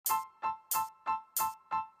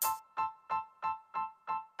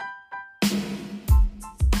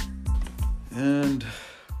And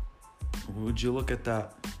would you look at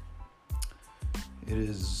that? It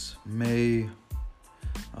is May.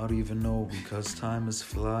 I don't even know because time is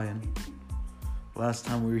flying. Last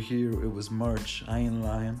time we were here, it was March. I ain't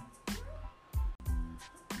lying.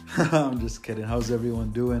 I'm just kidding. How's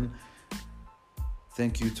everyone doing?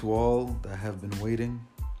 Thank you to all that have been waiting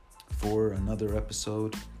for another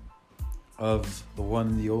episode of the one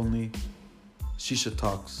and the only Shisha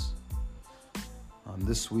Talks.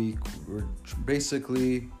 This week, we're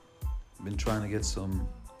basically been trying to get some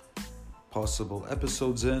possible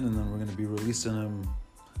episodes in, and then we're going to be releasing them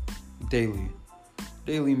daily.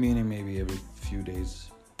 Daily meaning maybe every few days.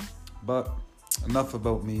 But enough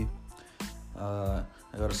about me. I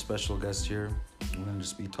got a special guest here. We're going to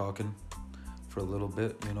just be talking for a little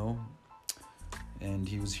bit, you know. And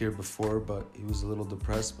he was here before, but he was a little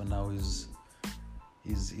depressed, but now he's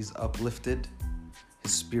uplifted.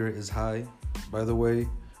 His spirit is high. By the way,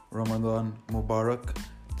 Ramadan Mubarak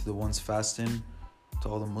to the ones fasting, to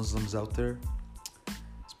all the Muslims out there.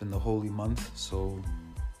 It's been the holy month, so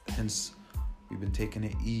hence we've been taking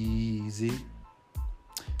it easy.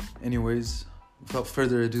 Anyways, without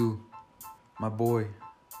further ado, my boy,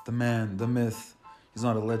 the man, the myth. He's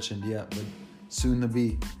not a legend yet, but soon to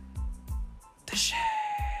be. The Shay.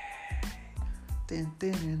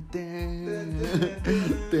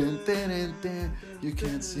 You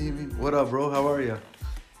can't see me. What up, bro? How are you?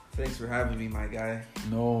 Thanks for having me, my guy.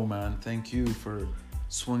 No, man. Thank you for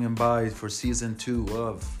swinging by for season 2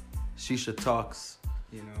 of Shisha Talks.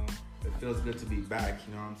 You know, it feels good to be back.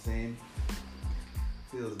 You know what I'm saying?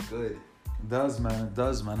 Feels good. It does, man. It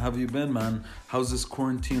does, man. How have you been, man? How's this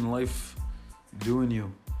quarantine life doing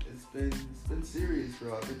you? It's been serious,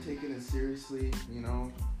 bro. I've been taking it seriously. You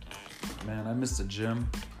know. Man, I missed the gym.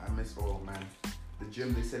 Man. The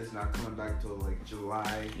gym, they said it's not coming back till like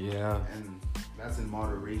July. Yeah. And that's in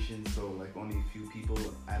moderation, so like only a few people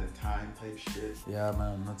at a time type shit. Yeah,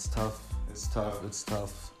 man, that's tough. It's tough. It's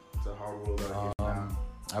tough. It's a hard world out here now.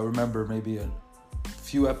 I remember maybe a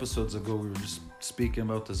few episodes ago we were just speaking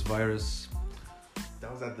about this virus.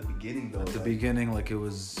 That was at the beginning, though. At the beginning, like it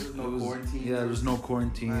was. There was no quarantine. Yeah, there was no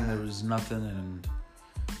quarantine. Man. There was nothing, and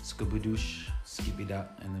skibidoosh,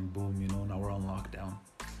 skibidat, and then boom, you know, now we're on lockdown.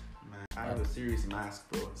 Man, I have a serious mask,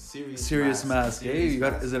 bro. Serious mask. Hey, you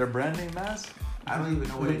got? Is it a brand name mask? I don't even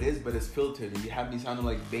know what it is, but it's filtered. You have me sounding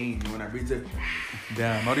like Bane when I breathe it.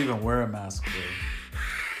 Damn, I don't even wear a mask, bro.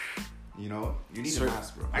 You know, you need a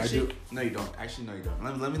mask, bro. I Actually, do. no, you don't. Actually, no, you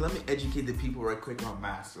don't. Let me educate the people right quick on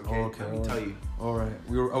masks. Okay. Let me tell you. All right.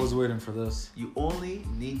 I was waiting for this. You only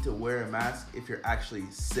need to wear a mask if you're actually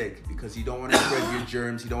sick, because you don't want to spread your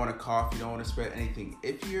germs. You don't want to cough. You don't want to spread anything.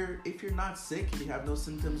 If you're not sick and you have no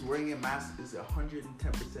symptoms, wearing a mask is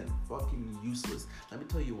 110% fucking useless. Let me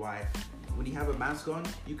tell you why. When you have a mask on,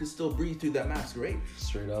 you can still breathe through that mask, right?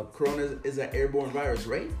 Straight up. Corona is an airborne virus,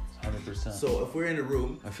 right? 100%. So if we're in a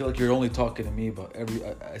room, I feel like you're only talking to me, but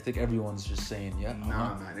I think everyone's just saying, yeah.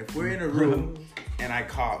 Nah, man. If we're in a room and I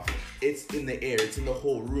cough, it's in the air. It's in the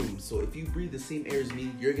whole room. So if you breathe the same air as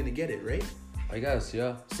me, you're gonna get it, right? I guess,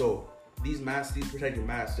 yeah. So these masks, these protective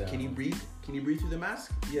masks, Yeah. can you breathe? Can you breathe through the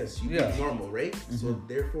mask? Yes, you breathe Yeah. normal, right? Mm-hmm. So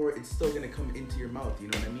therefore, it's still gonna come into your mouth. You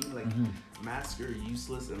know what I mean? Like masks are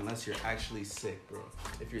useless unless you're actually sick, bro.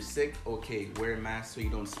 If you're sick, okay, wear a mask so you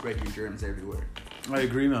don't spread your germs everywhere. I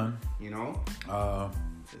agree, man. You know? People are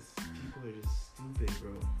just stupid,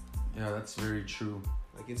 bro. Yeah, that's very true.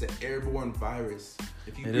 Like, it's an airborne virus.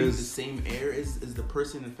 If you It breathe is. the same air as the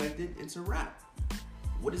person infected, it's a wrap.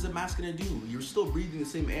 What is a mask gonna do? You're still breathing the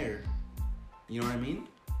same air. You know what I mean?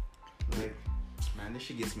 Like, man, this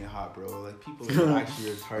shit gets me hot, bro. Like, people are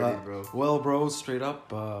actually retarded, bro. Well, bro, straight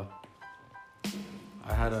up, I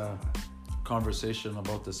had a conversation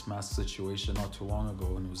about this mask situation not too long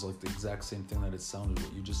ago, and it was like the exact same thing that it sounded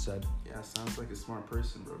what you just said. Yeah, sounds like a smart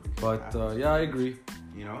person, bro. But yeah, I agree.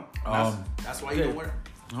 You know? That's why okay. you don't wear.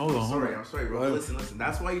 Hold on. I'm sorry, bro. Listen.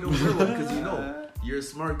 That's why you don't wear one, because you know you're a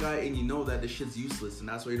smart guy and you know that this shit's useless, and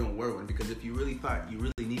that's why you don't wear one. Because if you really thought you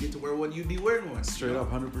really needed to wear one, you'd be wearing one. Straight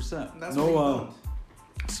up, 100%. That's why you don't.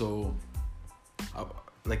 So,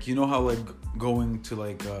 like, you know how like going to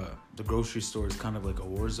like the grocery store is kind of like a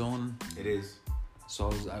war zone. It is.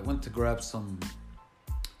 So I went to grab some.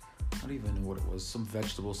 I don't even know what it was. Some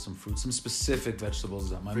vegetables, some fruits, some specific vegetables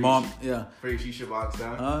that my mom. Yeah. For your shisha box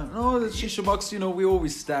down. No, the shisha box. You know, we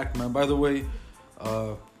always stack, man. By the way,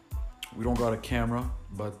 we don't got a camera,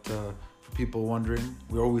 but for people wondering,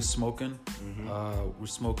 we're always smoking. Mm-hmm. We're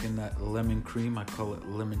smoking that lemon cream. I call it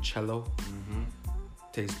limoncello.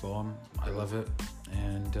 Tastes bomb. I love it.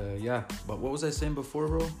 And yeah, but what was I saying before,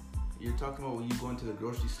 bro? You're talking about when you go into the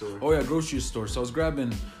grocery store. Oh yeah, grocery store. So I was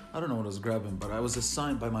grabbing, I don't know what I was grabbing, but I was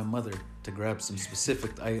assigned by my mother to grab some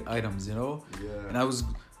specific items, you know? Yeah. And I was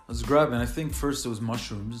grabbing, I think first it was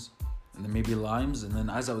mushrooms, and then maybe limes, and then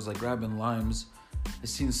as I was like grabbing limes, I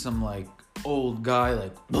seen some like old guy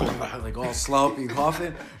like all sloppy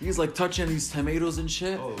coughing. He's like touching these tomatoes and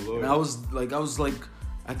shit. Oh Lord. And I was like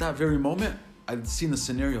at that very moment, I'd seen the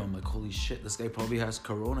scenario. I'm like, holy shit, this guy probably has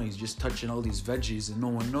corona. He's just touching all these veggies and no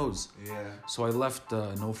one knows. Yeah. So I left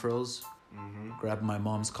No Frills, grabbed my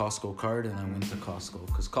mom's Costco card, and I went to Costco.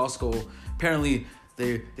 Because Costco, apparently,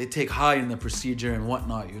 they take high in the procedure and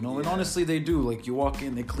whatnot, you know? And honestly, they do. Like, you walk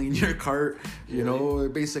in, they clean your cart, you know? They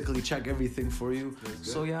basically check everything for you.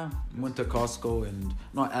 So, yeah, went to Costco, and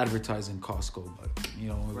not advertising Costco, but, you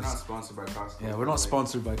know. We're not sponsored by Costco. Yeah, we're not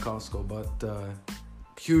sponsored by Costco, but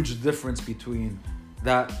huge difference between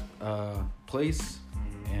that place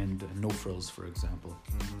and No Frills, for example.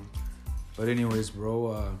 But anyways,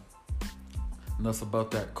 bro, enough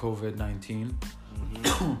about that COVID-19.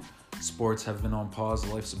 Sports have been on pause.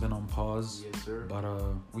 Life's been on pause. Yes, sir. But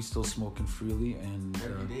we still smoking freely and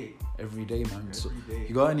every day, man. Every So day.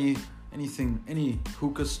 you got any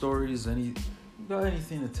hookah stories? You got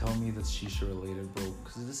anything to tell me that's shisha related, bro?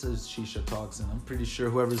 Because this is Shisha Talks, and I'm pretty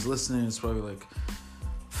sure whoever's listening is probably like,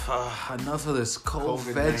 enough of this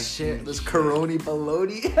COVID shit, this corona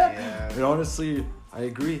baloney. Yeah. And honestly, I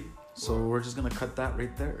agree. So we're just gonna cut that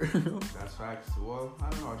right there. That's facts. Well, I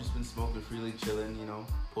don't know. I've just been smoking freely, chilling, you know,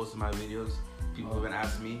 posting my videos. People have been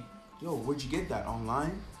asking me, yo, where'd you get that?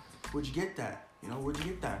 Online? Where'd you get that? You know, where'd you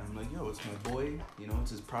get that? I'm like, yo, it's my boy. You know,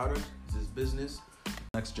 it's his product. It's his business.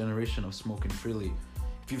 Next generation of smoking freely.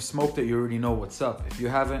 If you've smoked it, you already know what's up. If you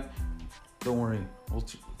haven't, don't worry. We'll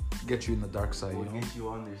get you in the dark side, We'll you know? get you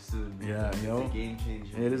on there soon. Yeah, you know? It's a game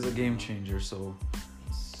changer. It is a game changer, so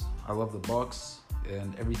I love the box,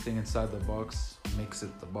 and everything inside the box makes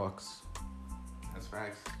it the box. That's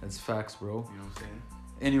facts. That's facts, bro. You know what I'm saying?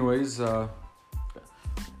 Anyways,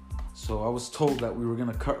 so I was told that we were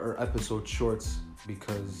gonna cut our episode shorts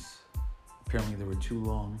because apparently they were too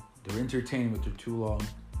long. They were entertaining, but they're too long.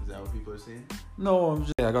 Is that what people are saying? No,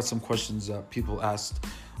 I got some questions that people asked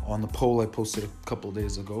on the poll I posted a couple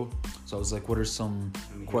days ago. So I was like, what are some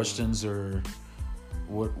questions or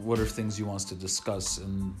what are things you want us to discuss?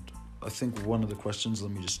 And I think one of the questions, let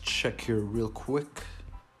me just check here real quick.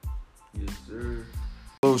 Yes, sir.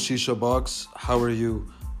 Hello, Shisha Box. How are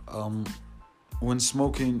you? When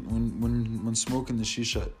smoking the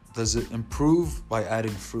shisha, does it improve by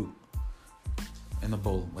adding fruit in the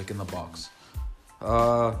bowl, like in the box?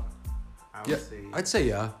 I'd say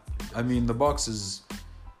yeah. I mean, the box is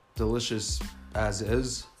delicious as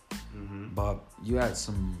is, but you add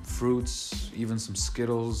some fruits, even some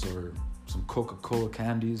Skittles or some Coca-Cola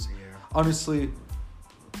candies. Yeah. Honestly, it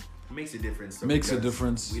makes a difference. Though, makes a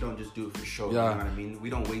difference. We don't just do it for show. Yeah. You know what I mean?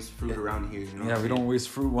 We don't waste fruit around here. You know? Yeah, we don't waste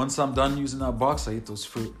fruit. Once I'm done using that box, I eat those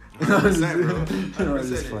fruit. 100%, bro.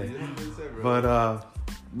 100%, but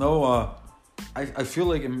no, I feel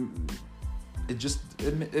like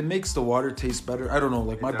it makes the water taste better. I don't know,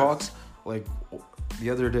 like my box, like the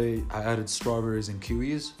other day I added strawberries and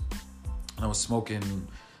kiwis, and I was smoking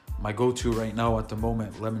my go-to right now at the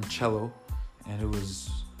moment, limoncello, and it was,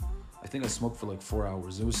 I think I smoked for like 4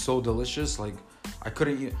 hours. It was so delicious. Like I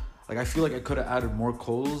couldn't eat, like I feel like I could have added more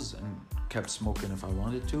coals and kept smoking if I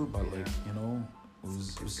wanted to, but like, you know, it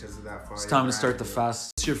was because of that fire. It's time to start the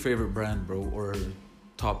fast. What's your favorite brand, bro, or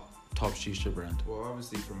top shisha brand? Well,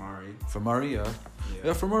 obviously Fermari. Fermari,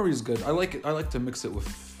 yeah, Fermari is good. I like it. I like to mix it with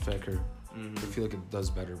Fecker. I feel like it does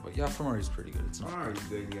better, but yeah, Fermari is pretty good. It's not. Fermari's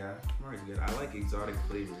good, yeah. Fermari's good. I like exotic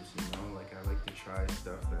flavors, you know. Like I like to try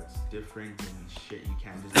stuff that's different and shit you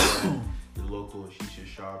can't just go to your local shisha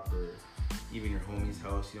shop or even your homie's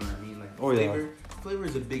house. You know what I mean? Like flavor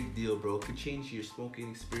is a big deal, bro. It could change your smoking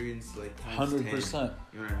experience like 100%. You know what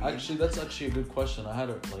I mean? Actually, that's actually a good question. I had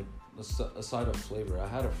aside of flavor, I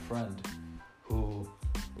had a friend who,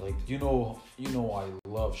 like, you know, I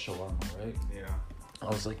love shawarma, right? Yeah. I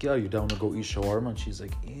was like, yeah, you down to go eat shawarma? And she's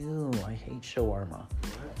like, ew, I hate shawarma.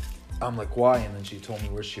 What? I'm like, why? And then she told me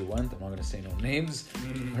where she went. I'm not gonna say no names,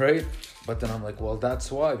 right? But then I'm like, well,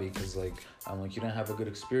 that's why, because like, I'm like, you didn't have a good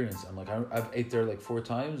experience. I'm like, I've ate there like 4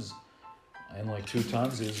 times, and like 2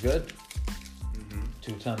 times it was good.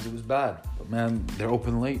 2 times it was bad. But man, they're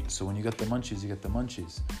open late, so when you get the munchies, you get the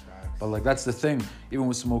munchies. But like, that's the thing. Even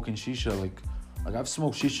with smoking shisha, like I've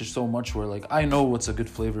smoked shisha so much where like I know what's a good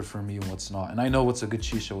flavor for me and what's not, and I know what's a good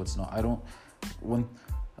shisha, what's not. I don't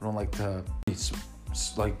like to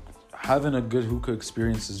like having a good hookah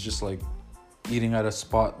experience is just like eating at a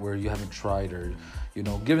spot where you haven't tried, or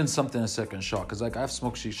giving something a second shot. Because like I've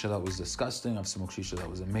smoked shisha that was disgusting, I've smoked shisha that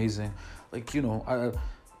was amazing. Like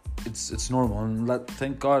it's normal, and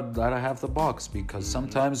thank God that I have the box, because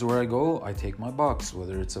sometimes where I go I take my box,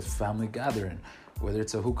 whether it's a family gathering, whether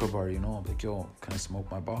it's a hookah bar, I'm like, yo, can I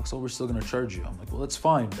smoke my box? Oh, we're still gonna charge you. I'm like, well, it's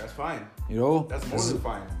fine. That's fine. That's more than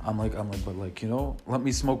fine. I'm like, but like, let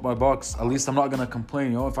me smoke my box. At least I'm not gonna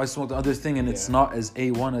complain. If I smoke the other thing and it's not as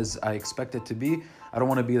A1 as I expect it to be, I don't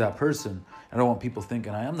want to be that person. I don't want people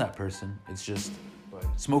thinking I am that person. It's just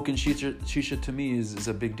smoking shisha to me is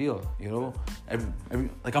a big deal. Every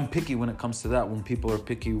like I'm picky when it comes to that. When people are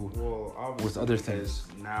picky with other things.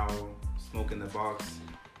 Now smoking the box,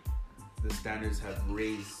 the standards have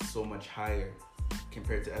raised so much higher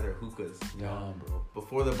compared to other hookahs. Yeah, bro.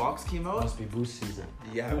 Before the box came out, must be boost season.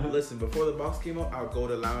 Yeah, listen. Before the box came out, I'll go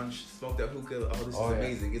to lounge, smoke that hookah. Oh, this is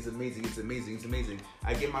amazing! It's amazing! It's amazing! It's amazing!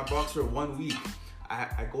 I get my box for 1 week.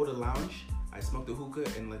 I go to lounge, I smoke the hookah,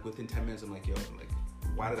 and like within 10 minutes, I'm like, yo,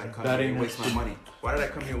 why did I come here and waste my money? Why did I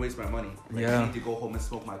come here and waste my money? I need to go home and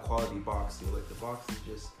smoke my quality box. So like the box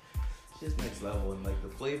is just next level, and like the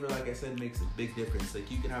flavor, like I said, makes a big difference. Like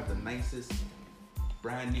you can have the nicest,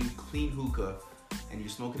 brand new, clean hookah, and you're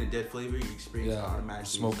smoking a dead flavor, you experience automatically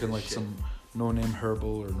smoking like shit. Some no-name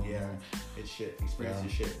herbal or no name. It's shit. Experience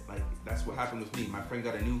is shit. Like that's what happened with me. My friend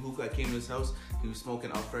got a new hookah. I came to his house. He was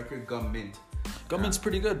smoking off record gum mint. Gum mint's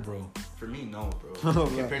pretty good, bro. For me, no, bro.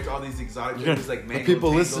 Compared to all these exotic flavors like mango people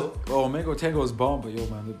tango. Listen. Oh, mango tango is bomb, but yo,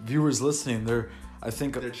 man, the viewers listening, they're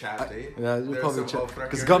chapped, eh? Yeah, they're probably chapped.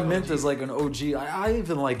 Because gum mint is like an OG. I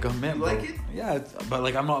even like gum mint, you bro. like it? Yeah, but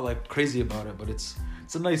like I'm not like crazy about it, but it's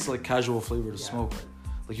a nice like casual flavor to smoke.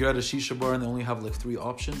 Like you're at a shisha bar and they only have like 3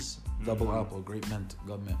 options: double apple, grape mint,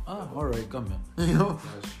 gum mint. All right, gum mint.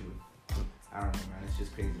 That's true. I don't know, man. It's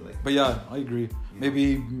just crazy. Like, but yeah, I agree.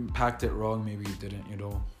 Maybe he packed it wrong. Maybe he didn't.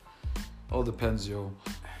 All depends, yo.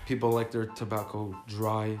 People like their tobacco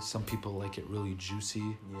dry. Some people like it really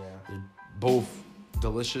juicy. Yeah. They're both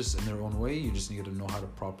delicious in their own way. You just need to know how to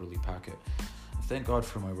properly pack it. Thank God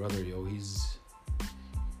for my brother, yo.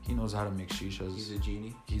 He knows how to make shishas. He's a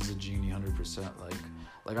genie. He's a genie, 100%.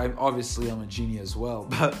 Like I'm a genie as well.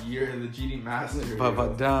 But you're the genie master.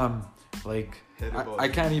 But damn, like I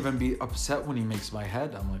can't even be upset when he makes my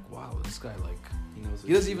head. I'm like, wow, this guy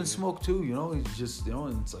he doesn't even smoke too. He's just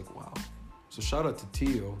and it's like, wow. So shout out to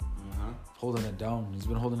Tio, holding it down. He's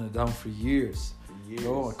been holding it down for years.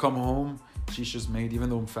 I come home, shisha's made, even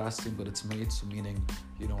though I'm fasting, but it's made. So meaning,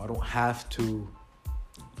 I don't have to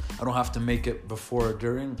make it before or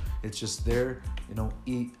during. It's just there.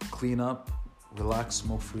 Eat, clean up, relax,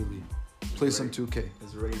 smoke freely, play some 2K.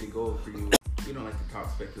 It's ready to go for you. We don't like to talk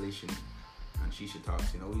speculation on Shisha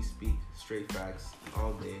Talks. We speak straight facts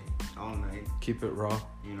all day, all night. Keep it raw.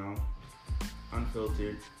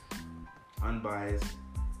 Unfiltered, unbiased.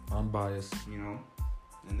 And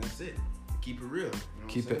that's it. Keep it real.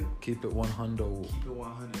 Keep it 100. Keep it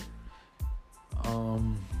 100.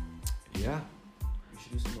 Yeah. We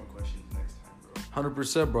should do some more questions next time, bro.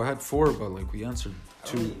 100%, bro. I had 4, but we answered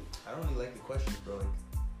 2. I don't really like the questions, bro.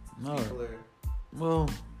 No. People are... Well,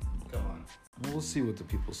 come on. We'll see what the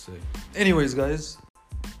people say. Anyways, guys,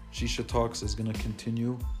 Shisha Talks is gonna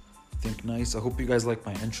continue. Think nice. I hope you guys like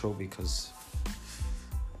my intro because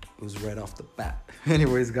it was right off the bat.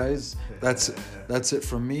 Anyways, guys, that's it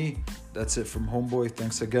from me. That's it from Homeboy.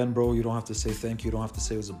 Thanks again, bro. You don't have to say thank you. You don't have to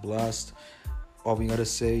say it was a blast. All we gotta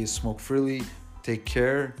say is smoke freely, take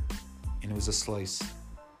care, and it was a slice.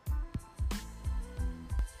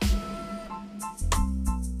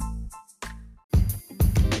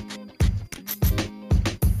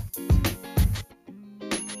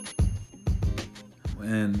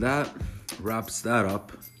 And that wraps that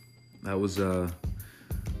up. That was Homeboy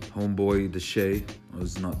Deshay. It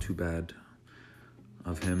was not too bad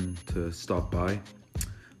of him to stop by.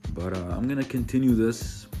 But I'm going to continue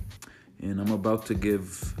this. And I'm about to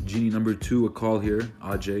give Genie number 2 a call here,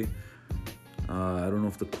 Ajay. I don't know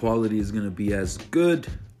if the quality is going to be as good.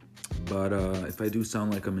 But if I do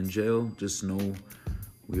sound like I'm in jail, just know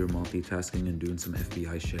we are multitasking and doing some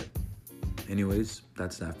FBI shit. Anyways,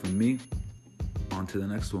 that's that from me. On to the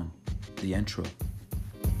next one, the intro.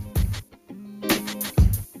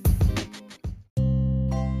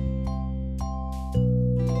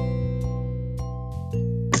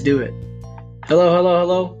 Let's do it.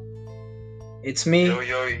 Hello. It's me.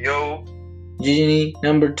 Yo. Genie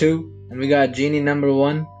number 2, and we got Genie number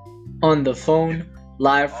 1 on the phone,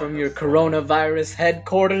 live from your coronavirus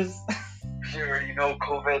headquarters. You already know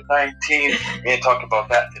COVID-19. We ain't talking about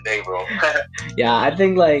that today, bro. Yeah, I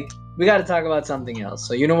think we gotta talk about something else.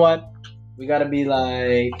 So you know what? We gotta be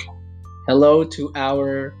hello to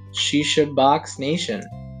our Shisha Box Nation,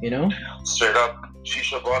 you know? Straight up,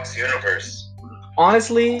 Shisha Box Universe.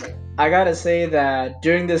 Honestly, I gotta say that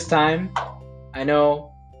during this time, I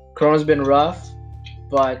know Corona's been rough,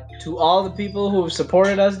 but to all the people who have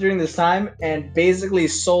supported us during this time and basically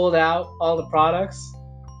sold out all the products,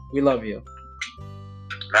 we love you.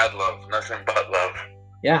 Mad love, nothing but love.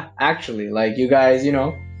 Yeah, actually, like you guys, you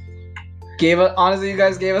know, you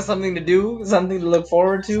guys gave us something to do, something to look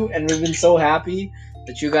forward to, and we've been so happy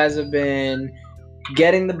that you guys have been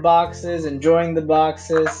getting the boxes, enjoying the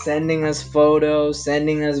boxes, sending us photos,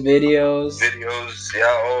 sending us videos.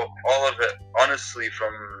 Yeah, all of it. Honestly,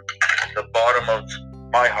 from the bottom of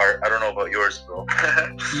my heart. I don't know about yours, bro.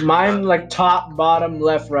 Mine like top, bottom,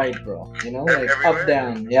 left, right, bro. You know, like everywhere? up,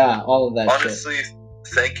 down. Yeah, all of that Honestly,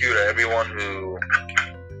 thank you to everyone who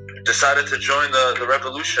decided to join the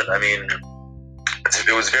revolution. I mean,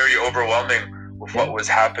 it was very overwhelming with what was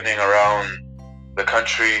happening around the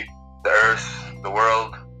country, the earth, the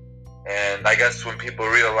world. And I guess when people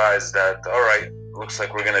realized that, all right, looks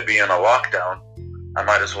like we're going to be in a lockdown, I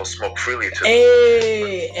might as well smoke freely too.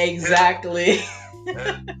 Hey, exactly.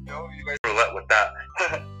 And, you guys roulette with that.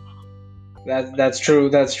 That's true.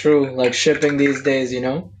 That's true. Like shipping these days, you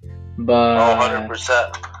know. But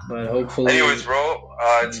 100%. But hopefully. Anyways, bro,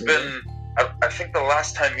 it's been. I think the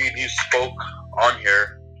last time me and you spoke on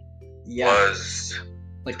here was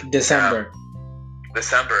like December.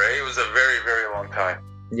 December. It was a very, very long time.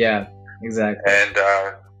 Yeah, exactly. And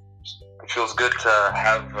it feels good to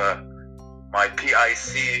have my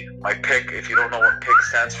PIC, my PIC. If you don't know what PIC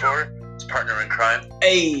stands for, it's partner in crime.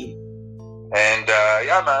 Hey. And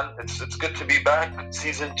yeah, man, it's good to be back.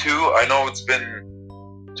 Season 2. I know it's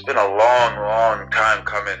been a long time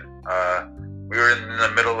coming. We were in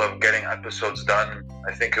the middle of getting episodes done.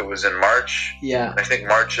 I think it was in March. Yeah. I think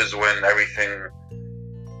March is when everything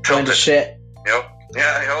tilted. Went to shit. You know?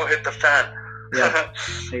 Yeah, hit the fan. Yeah,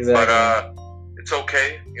 exactly. But it's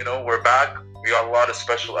okay. You know, we're back. We got a lot of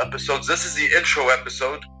special episodes. This is the intro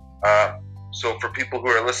episode. So for people who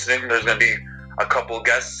are listening, there's going to be a couple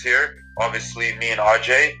guests here. Obviously, me and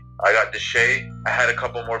Ajay. I got Deshay. I had a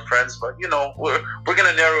couple more friends, but you know, we're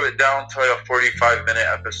gonna narrow it down to a 45-minute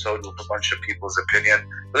episode with a bunch of people's opinion.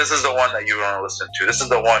 This is the one that you want to listen to. This is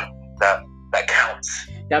the one that counts.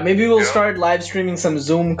 Yeah, maybe we'll start live streaming some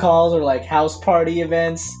Zoom calls or like house party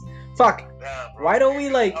events. Fuck. Yeah, bro, why don't we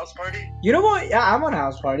like house party? You know what? Yeah, I'm on a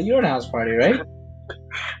house party. You're on a house party, right?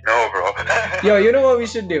 No, bro. Yo, you know what we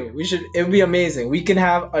should do? It would be amazing. We can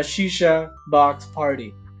have a shisha box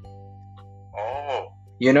party. Oh.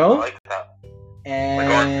 You know? I like that. And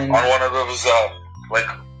like on one of those on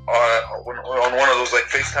one of those like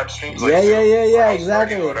FaceTime streams. Like yeah,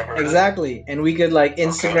 exactly. And we could like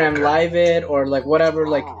Instagram live it or like whatever.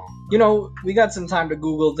 Like, you know, we got some time to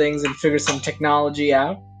Google things and figure some technology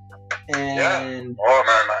out. And oh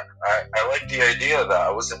man, I like the idea of that.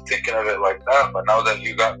 I wasn't thinking of it like that, but now that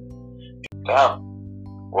you got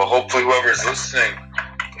well, hopefully whoever's listening,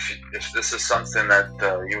 if this is something that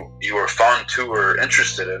you are fond to or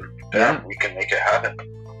interested in, we can make it happen.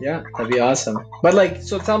 Yeah, that'd be awesome. But like,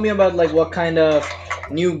 so tell me about like what kind of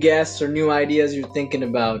new guests or new ideas you're thinking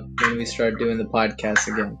about when we start doing the podcast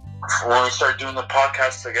again. When we start doing the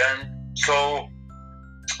podcast again, so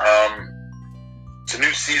it's a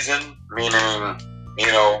new season, meaning, you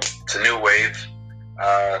know, it's a new wave.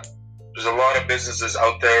 There's a lot of businesses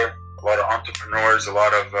out there, a lot of entrepreneurs, a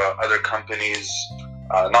lot of other companies,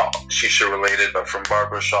 not shisha related, but from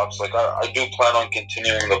barbershops. Like I do plan on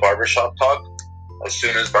continuing the barbershop talk as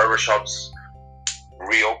soon as barbershops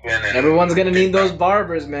reopen. And everyone's gonna need those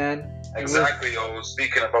barbers, man. Exactly. Yo,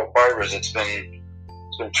 speaking about barbers, it's been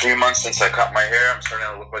 3 months since I cut my hair. I'm starting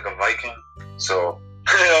to look like a Viking. So.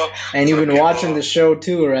 And you've been watching the show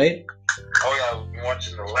too, right? Oh yeah, I've been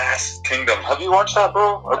watching The Last Kingdom. Have you watched that,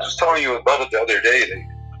 bro? I was just telling you about it the other day.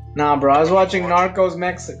 Nah, bro, I was watching Narcos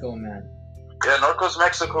Mexico, man. Yeah, Narcos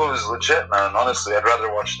Mexico is legit, man. Honestly, I'd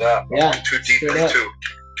rather watch that. Yeah, too deep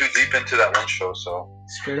into that one show. So,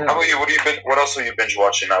 straight up. How about you? What else are you binge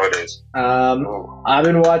watching nowadays? I've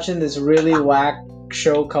been watching this really whack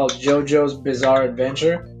show called JoJo's Bizarre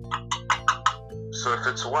Adventure. So if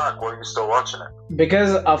it's whack, why are you still watching it?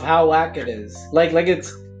 Because of how whack it is. Like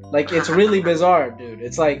it's really bizarre, dude.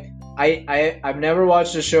 It's like I've never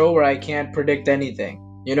watched a show where I can't predict anything.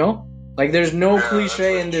 You know? Like there's no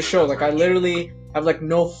cliche in this show. Like I literally have like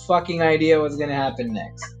no fucking idea what's gonna happen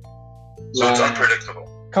next. So it's unpredictable.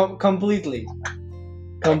 Completely.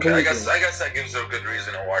 Okay, I guess that gives a good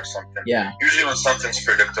reason to watch something. Yeah. Usually when something's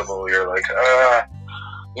predictable, you're like,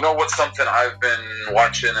 You know what's something I've been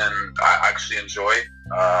watching and I actually enjoy?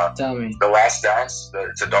 Tell me. The Last Dance.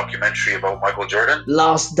 It's a documentary about Michael Jordan.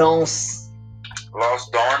 Lost Dance.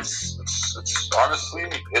 Lost Dance. It's honestly,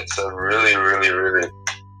 it's a really, really, really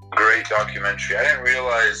great documentary. I didn't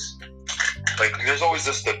realize, like, there's always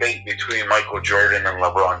this debate between Michael Jordan and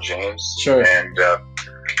LeBron James. Sure. And,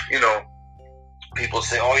 you know, people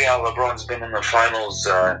say, oh yeah, LeBron's been in the finals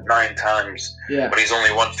 9 times, Yeah. but he's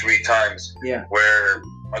only won 3 times. Yeah. Where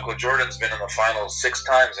Michael Jordan's been in the finals 6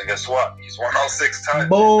 times, and guess what? He's won all 6 times.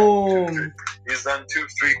 Boom. He's done 2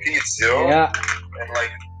 3-peats, yo. Yeah. And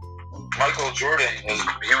like Michael Jordan,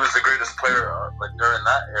 he was the greatest player like during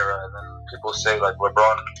that era, and then people say like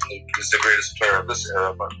LeBron is the greatest player of this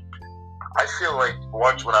era, but I feel like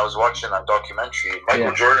when I was watching that documentary,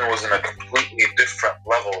 Michael Jordan was in a completely different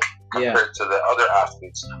level compared to the other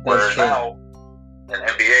athletes. Whereas now in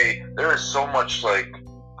NBA, there is so much like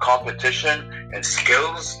competition and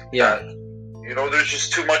skills that, you know, there's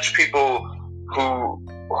just too much people who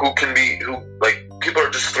people are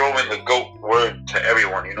just throwing the GOAT word to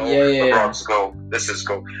everyone, you know. LeBron's GOAT, this is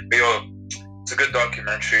GOAT. You know, it's a good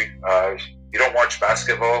documentary. You don't watch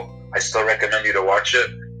basketball, I still recommend you to watch it.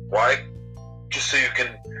 Why? Just so you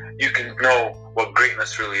can know what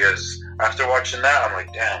greatness really is. After watching that, I'm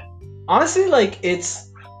like, damn. Honestly, like,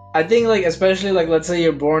 I think, like, especially, like, let's say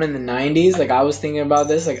you're born in the 90s, like, I was thinking about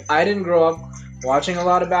this, like, I didn't grow up watching a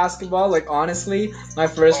lot of basketball. Like, honestly, my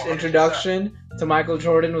first introduction to Michael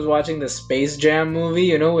Jordan was watching the Space Jam movie,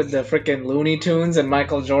 you know, with the freaking Looney Tunes and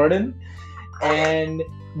Michael Jordan.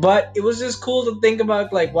 But it was just cool to think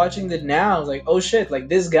about, like, watching it now. I was like, oh shit, like,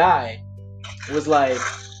 this guy was, like,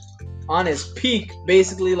 on his peak,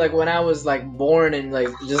 basically, like, when I was, like, born and, like,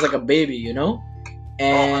 just like a baby, you know?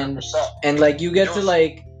 And like, you get to,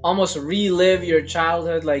 like, almost relive your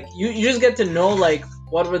childhood. Like, you just get to know, like,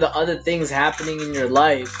 what were the other things happening in your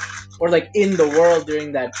life or, like, in the world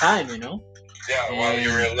during that time, you know? Yeah, while you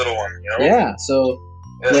were a little one, you know? Yeah, so,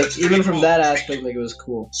 like, even from that aspect, like, it was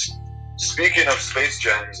cool. Speaking of Space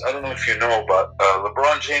Jams, I don't know if you know, but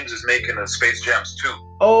LeBron James is making a Space Jams 2.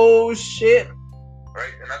 Oh, shit.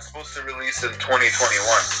 Right? And that's supposed to release in 2021.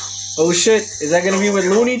 Oh, shit. Is that going to be with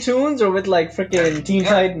Looney Tunes or with, like, freaking Teen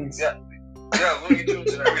Titans? Yeah, Looney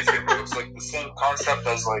Tunes and everything, but it's, like, the same concept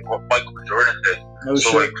as, like, what Michael Jordan did. Oh,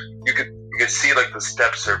 so, shit. like, you could see, like, the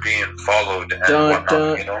steps are being followed and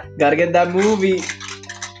whatnot, you know? Gotta get that movie.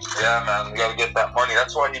 Yeah, man, we gotta get that money.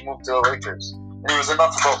 That's why he moved to the Lakers. Anyways,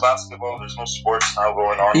 enough about basketball. There's no sports now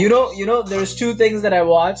going on. You know, there's 2 things that I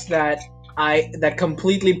watched that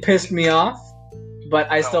completely pissed me off, but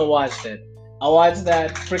I still watched it. I watched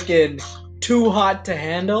that freaking Too Hot to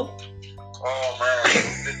Handle. Oh man,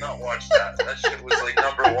 I did not watch that. That shit was like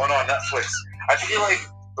number 1 on Netflix. I feel like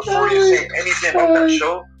before you say anything about that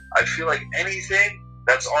show, I feel like anything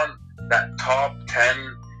that's on that top 10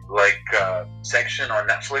 like section on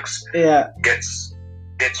Netflix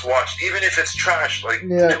gets watched, even if it's trash. Like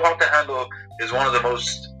Too Hot to Handle is one of the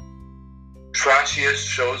most trashiest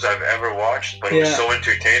shows I've ever watched, but it was so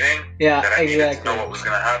entertaining that I needed to know what was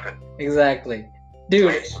gonna happen. Exactly, dude.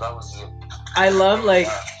 Right, so that was I love like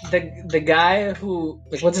the guy who,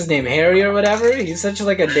 like, what's his name, Harry or whatever. He's such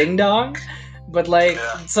like a ding dong, but like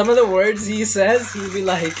some of the words he says, he'd be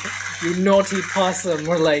like, "You naughty possum,"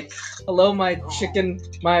 or like, "Hello, my chicken,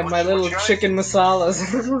 my little chicken masalas."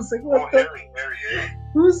 I was like, what the? Harry.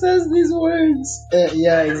 Who says these words?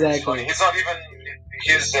 Yeah, exactly. He's not even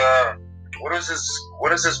his. What is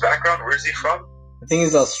his background? Where is he from? I think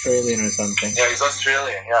he's Australian or something. Yeah, he's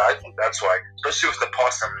Australian. Yeah, I think that's why. Especially with the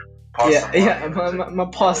possum. My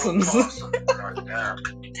possums. God damn.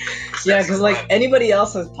 Yeah, because like anybody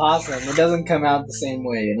else has possum, it doesn't come out the same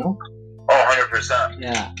way, you know? Oh, 100%.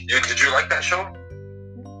 Yeah. Did you like that show?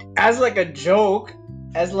 As like a joke,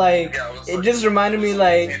 as like, it just reminded me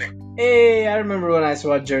like, hey, I remember when I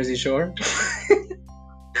saw Jersey Shore.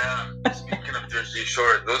 Yeah, speaking of Jersey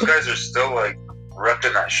Shore, those guys are still like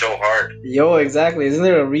repping that show hard. Yo, exactly. Isn't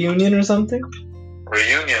there a reunion or something?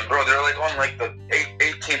 Reunion, bro. They're like on like the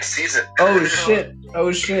 18th season. Oh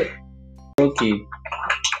shit. Okay.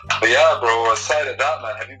 But yeah, bro, aside of that,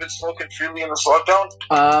 man, have you been smoking freely in this lockdown?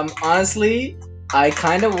 Honestly, I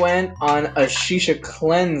kind of went on a shisha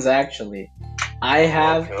cleanse, actually. I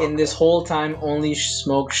have, in this whole time, only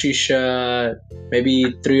smoked shisha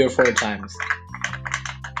maybe 3 or 4 times.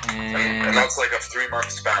 And that's like a 3-month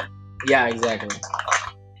span. Yeah, exactly.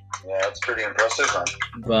 Yeah, that's pretty impressive, man.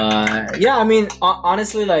 But, yeah, I mean,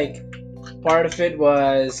 honestly, like, part of it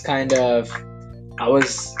was kind of, I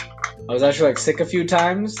was actually, like, sick a few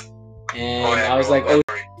times. And I was like, oh,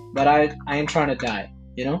 but I ain't trying to die,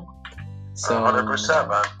 you know? So 100%,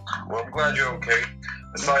 man. Well, I'm glad you're okay.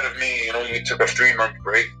 aside of me, you know, you took a 3-month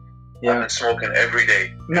break. I've Yeah. been smoking every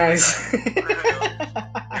day. Nice. Even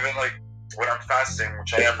like when I'm fasting,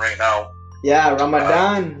 which I am right now. Yeah,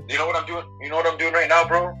 Ramadan. You know what I'm doing? You know what I'm doing right now,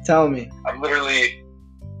 bro? Tell me. I'm literally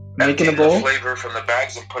Making a emptying bowl? the flavor from the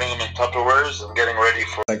bags and putting them in Tupperwares and getting ready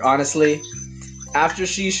for. Like, honestly, after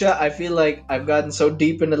shisha, I feel like I've gotten so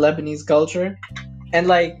deep into Lebanese culture. And,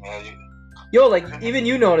 like, yo, like, even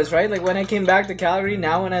you notice, right? Like, when I came back to Calgary,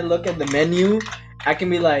 now when I look at the menu, I can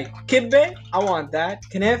be like, kibbe, I want that.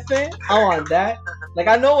 Knefe, I want that. Like,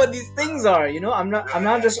 I know what these things are, you know? I'm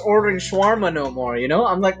not just ordering shawarma no more, you know?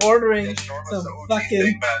 I'm like ordering some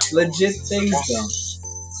fucking legit things though.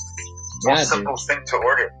 Yeah, dude. Simple thing to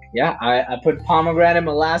order. Yeah, I put pomegranate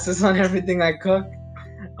molasses on everything I cook.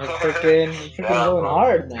 I'm freaking going bro.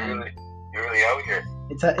 hard, man. You're really out here.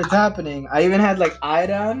 It's happening. I even had like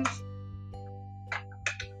ayran.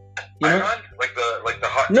 You know? Ayran? Like the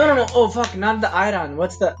hot. No. Oh fuck, not the ayran.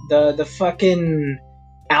 What's the fucking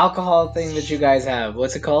alcohol thing that you guys have?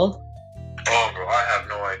 What's it called? Oh, bro, I have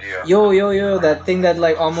no idea. Yo, that thing that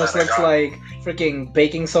like almost looks like freaking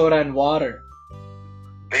baking soda and water.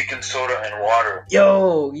 Baking soda and water.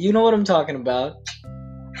 Yo, you know what I'm talking about.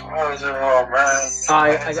 Oh man.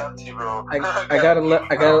 I gotta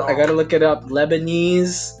look it up.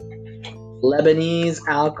 Lebanese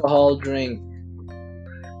alcohol drink.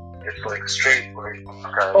 It's like straight like.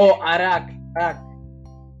 Oh, arak,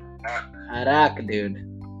 dude.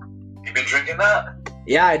 You been drinking that?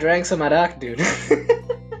 Yeah, I drank some arak, dude. How did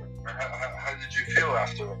you feel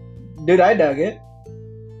after it? Dude, I dug it.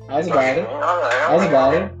 I was about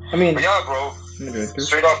it. I mean, But yeah, bro.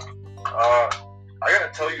 Straight up, I gotta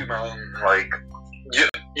tell you, man. Like,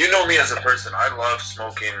 you know me as a person. I love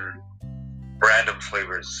smoking random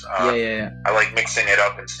flavors. Yeah. I like mixing it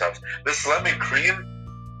up and stuff. This lemon cream,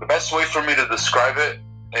 the best way for me to describe it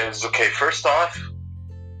is, okay, first off,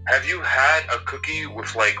 have you had a cookie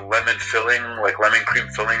with like lemon filling, like lemon cream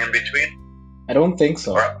filling in between? I don't think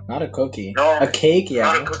so. Or- Not a cookie. No. A cake, yeah.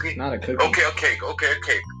 Not a cookie? Not a cookie. Okay, a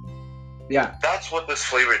cake. Yeah. That's what this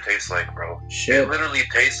flavor tastes like, bro. Shit. It literally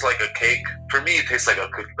tastes like a cake. For me, it tastes like a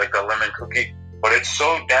cookie, like a lemon cookie. But it's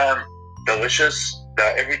so damn delicious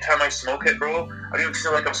that every time I smoke it, bro, I don't even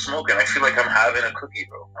feel like I'm smoking. I feel like I'm having a cookie,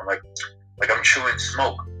 bro. I'm like I'm chewing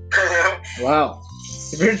smoke. Wow.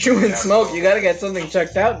 If you're chewing smoke, you gotta get something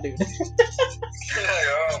checked out, dude.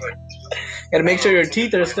 Gotta make sure your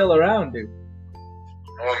teeth are still around, dude.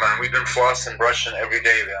 Oh man, we've been flossing, brushing every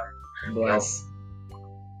day, man. Bless.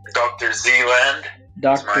 Dr. Zealand,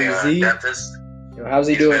 Dr. my Z. dentist. Yo, how's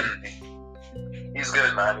he doing? He's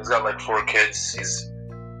good, man. He's got like 4 kids. He's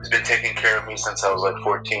been taking care of me since I was like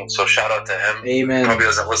 14. So shout out to him. Amen. Probably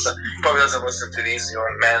doesn't listen to these, you know,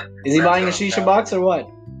 man. Is he buying a shisha box or what?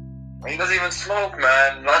 He doesn't even smoke,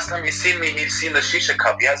 man. Last time he seen me, he'd seen the shisha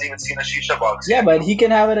cup. He hasn't even seen a shisha box. Yeah, but he can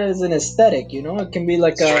have it as an aesthetic, you know? It can be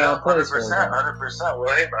like a place for 100%.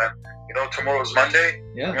 Well, hey, man. You know, tomorrow's Monday.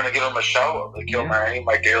 I'm Yeah. going to give him a shout. Like, yo, man, I need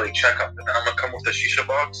my daily checkup. And then I'm going to come with the shisha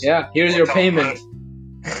box. Yeah, here's your payment.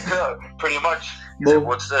 Yeah, pretty much. He's Boom. like,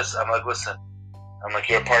 what's this? I'm like, listen. I'm like,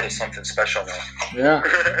 you're a part of something special, man. Yeah,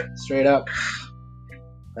 straight up.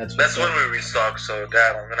 That's when we restock. So,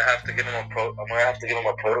 Dad, I'm gonna have to give him a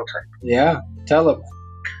prototype. Yeah, tell him.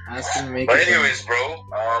 Ask him to make But it. anyways, bro,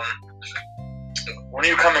 when are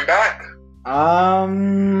you coming back?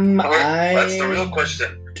 That's the real I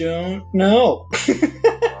question. don't know. Oh,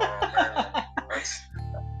 man.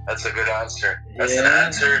 That's a good answer. That's an Yeah.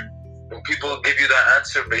 answer. When people give you that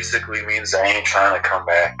answer, basically means I ain't trying to come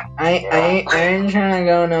back. I ain't trying to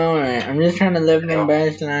go nowhere. I'm just trying to live my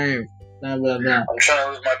best life. Blah blah blah. I'm trying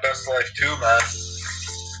to live my best life too, man.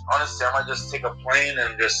 Honestly, I might just take a plane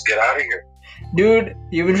and just get out of here. Dude,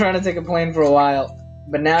 you've been trying to take a plane for a while,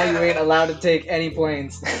 but now you ain't allowed to take any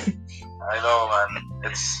planes. I know, man.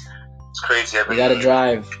 It's crazy. You gotta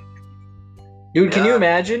drive. Dude, can you Yeah.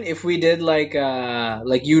 imagine if we did like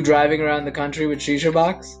you driving around the country with shisha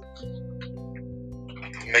box?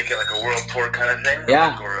 Make it like a world tour kind of thing?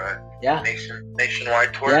 Yeah. Or a Yeah.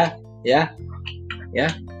 nationwide tour? Yeah.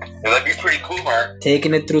 Yeah, that'd be pretty cool, man.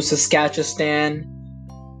 Taking it through Saskatchewan,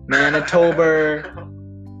 Manitoba,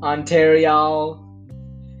 Ontario,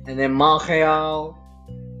 and then Montreal.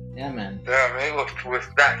 Yeah, man. Yeah, man, with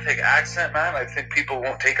that thick accent, man, I think people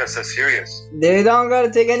won't take us as serious. They don't gotta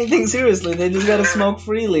take anything seriously. They just gotta smoke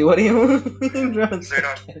freely. What do you mean? Trying to Straight take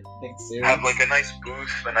up. anything serious? Have like a nice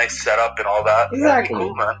booth, a nice setup, and all that. Exactly. That'd be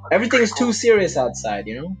cool, man. That'd be Everything's pretty too serious outside,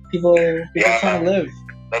 you know? People Yeah, trying to live.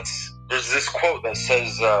 There's this quote that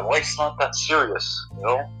says, life's not that serious, you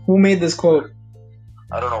know? Who made this quote?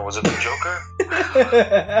 I don't know, was it the Joker?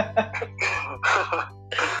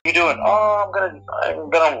 You doing? Oh, I'm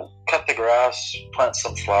gonna cut the grass, plant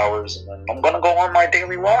some flowers, and then I'm gonna go on my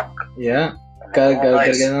daily walk. Yeah, gotta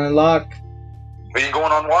get on the lock. Are you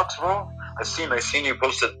going on walks, bro? I seen you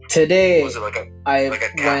posted. Today, Was it like a I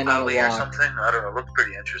cat went on alley a or walk. something? I don't know. It looked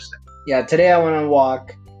pretty interesting. Yeah, today I went on a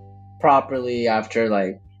walk properly after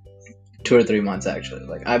like 2 or 3 months actually.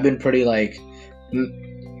 Like I've been pretty like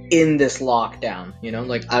in this lockdown, you know?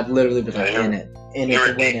 Like I've literally been like in it You to were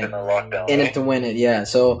win deep it. in the lockdown. In eh? it to win it, yeah.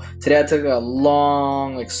 So today I took a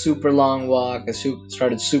long, like super long walk. I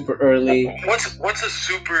started super early. What's a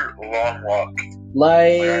super long walk?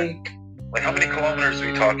 Like Like how many kilometers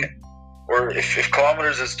are we talking? Or if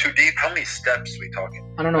kilometers is too deep, how many steps are we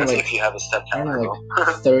talking? I don't know, That's like if you have a step I don't counter. know,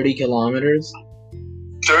 like 30 kilometers.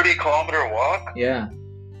 30-kilometer walk? Yeah.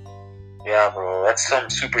 Yeah, bro, that's some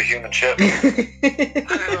superhuman shit.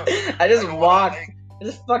 I just walked. I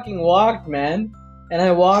just fucking walked, man. And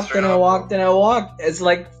I walked Straight and I up, walked bro. and I walked. It's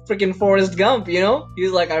like freaking Forrest Gump, you know? He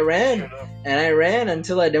was like, I ran Straight up. and I ran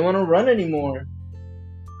until I didn't want to run anymore.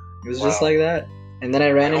 It was just Wow. like that. And then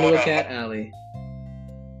I ran You into a wanna- cat alley.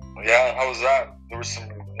 Yeah, how was that? There was some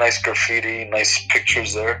nice graffiti, nice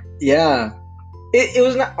pictures there. Yeah. It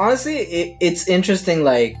was not, honestly, it's interesting,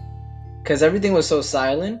 like, because everything was so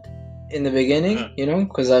silent in the beginning, Mhm. you know,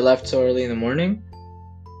 because I left so early in the morning.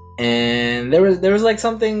 And there was like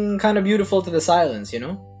something kind of beautiful to the silence, you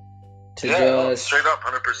know? To Yeah, just, straight up,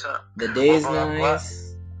 100%. the day's Well, I'm glad-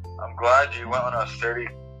 nice. I'm glad you went on a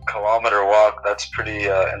 30-kilometer walk. That's pretty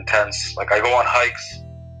intense. Like I go on hikes,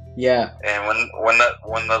 Yeah. and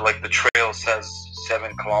when the like the trail says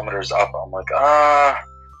 7 kilometers up, I'm like,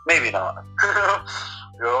 maybe not.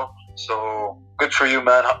 You know. So good for you,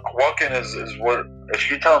 man. Walking is what if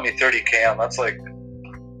you tell me 30 km,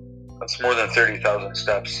 that's more than 30,000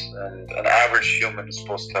 steps, and an average human is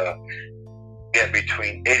supposed to get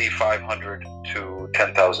between 8,500 to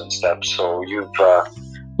 10,000 steps. So you've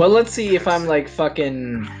Well, let's see if I'm like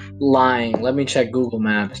fucking lying. Let me check Google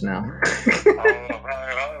Maps now.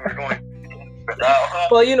 we're going now.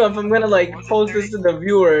 Well, you know, if I'm gonna like post this to the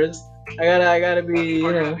viewers, I gotta be, you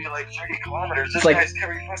We're know, gonna be like 30 kilometers. This It's like- guy's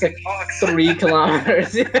Terry it's fucking like Fox. 3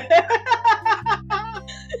 kilometers.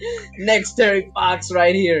 Next Terry Fox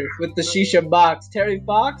right here with the shisha box. Terry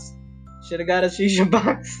Fox should have got a shisha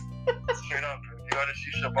box. Straight up. If you got a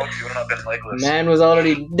shisha box, you would not have been legless. Man was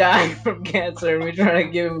already dying from cancer, and we're trying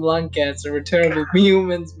to give him lung cancer. We're terrible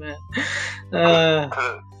humans, man.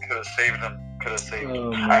 Could have saved him. Could have saved him.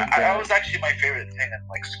 Oh my That god, was actually my favorite thing in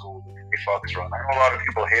like school, the Terry Fox run. I know a lot of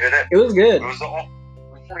people hated it. it was good. It was the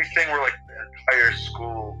only thing where like the entire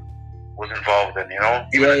school was involved in, you know?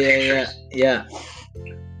 Even the teachers. Yeah.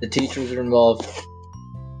 The teachers were involved.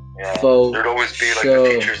 Yeah. Faux There'd always be like show. the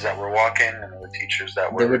teachers that were walking and the teachers that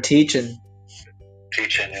They were were teaching.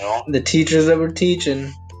 teaching, you know? The teachers that were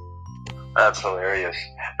teaching. That's hilarious.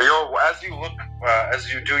 But yo, as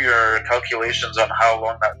you do your calculations on how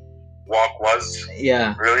long that walk was,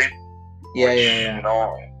 Yeah. really, Yeah, which, yeah. you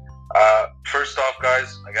know, first off,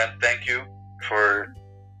 guys, again, thank you for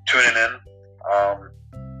tuning in.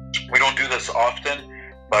 We don't do this often,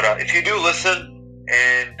 but if you do listen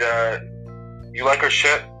and you like our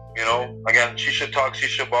shit, you know, again, Shisha Talks,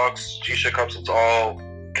 Shisha Box, Shisha Cups, it's all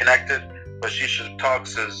connected, but Shisha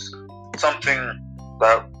Talks is something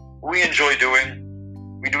that we enjoy doing.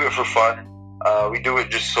 We do it for fun. We do it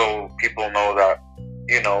just so people know that,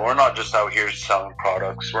 you know, we're not just out here selling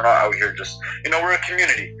products. We're not out here just, you know, we're a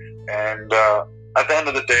community. And at the end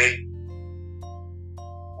of the day,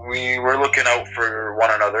 we're looking out for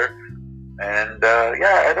one another. And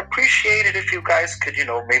yeah, I'd appreciate it if you guys could, you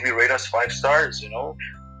know, maybe rate us 5 stars, you know.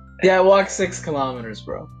 Yeah, I walked 6 kilometers,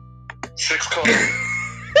 bro. 6 kilometers.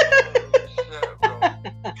 Shit, bro.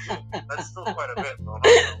 That's still quite a bit, bro. Not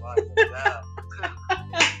gonna lie. Damn.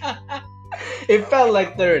 It felt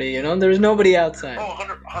like 30, you know? There was nobody outside. Oh,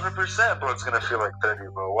 100%, bro. It's gonna feel like 30,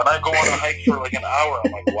 bro. When I go on a hike for like an hour,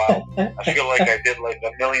 I'm like, wow. I feel like I did like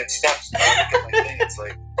 1 million steps. And I look at my thing, it's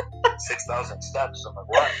like 6,000 steps. I'm like,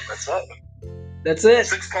 what? That's it. That's it.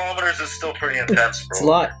 6 kilometers is still pretty intense, bro. It's a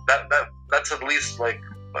lot. That's at least like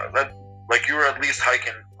you were at least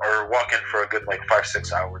hiking or walking for a good like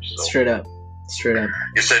 5-6 hours. So Straight up. Straight up.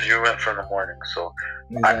 you said you went for the morning, so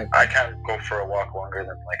Exactly. I can't go for a walk longer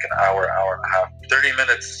than like an hour and a half. 30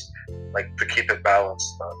 minutes, like to keep it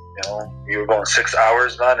balanced. You know, you were going 6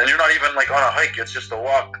 hours, man, and you're not even like on a hike. It's just a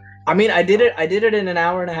walk. I mean, I did it in an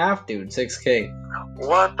hour and a half, dude. 6K.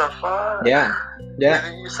 What the fuck? Yeah. Yeah.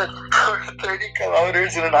 And you said 30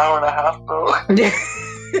 kilometers in an hour and a half, bro.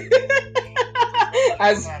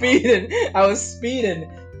 I was speeding.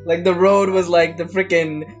 Like the road was like the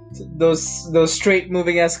freaking those straight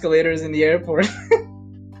moving escalators in the airport.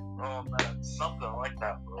 Oh man, something like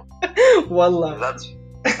that, bro. Wallah.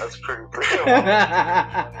 That's pretty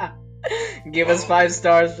Give us 5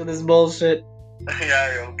 stars for this bullshit.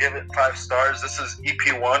 Yeah, you'll give it 5 stars. This is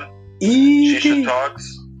EP1. EP. Shisha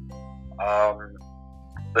Talks.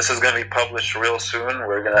 This is gonna be published real soon.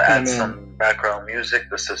 We're gonna add some background music.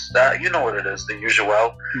 This is that. You know what it is. The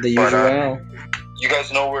usual. The usual. You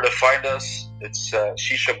guys know where to find us. It's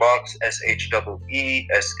Shisha Box, SHEESHAABOX.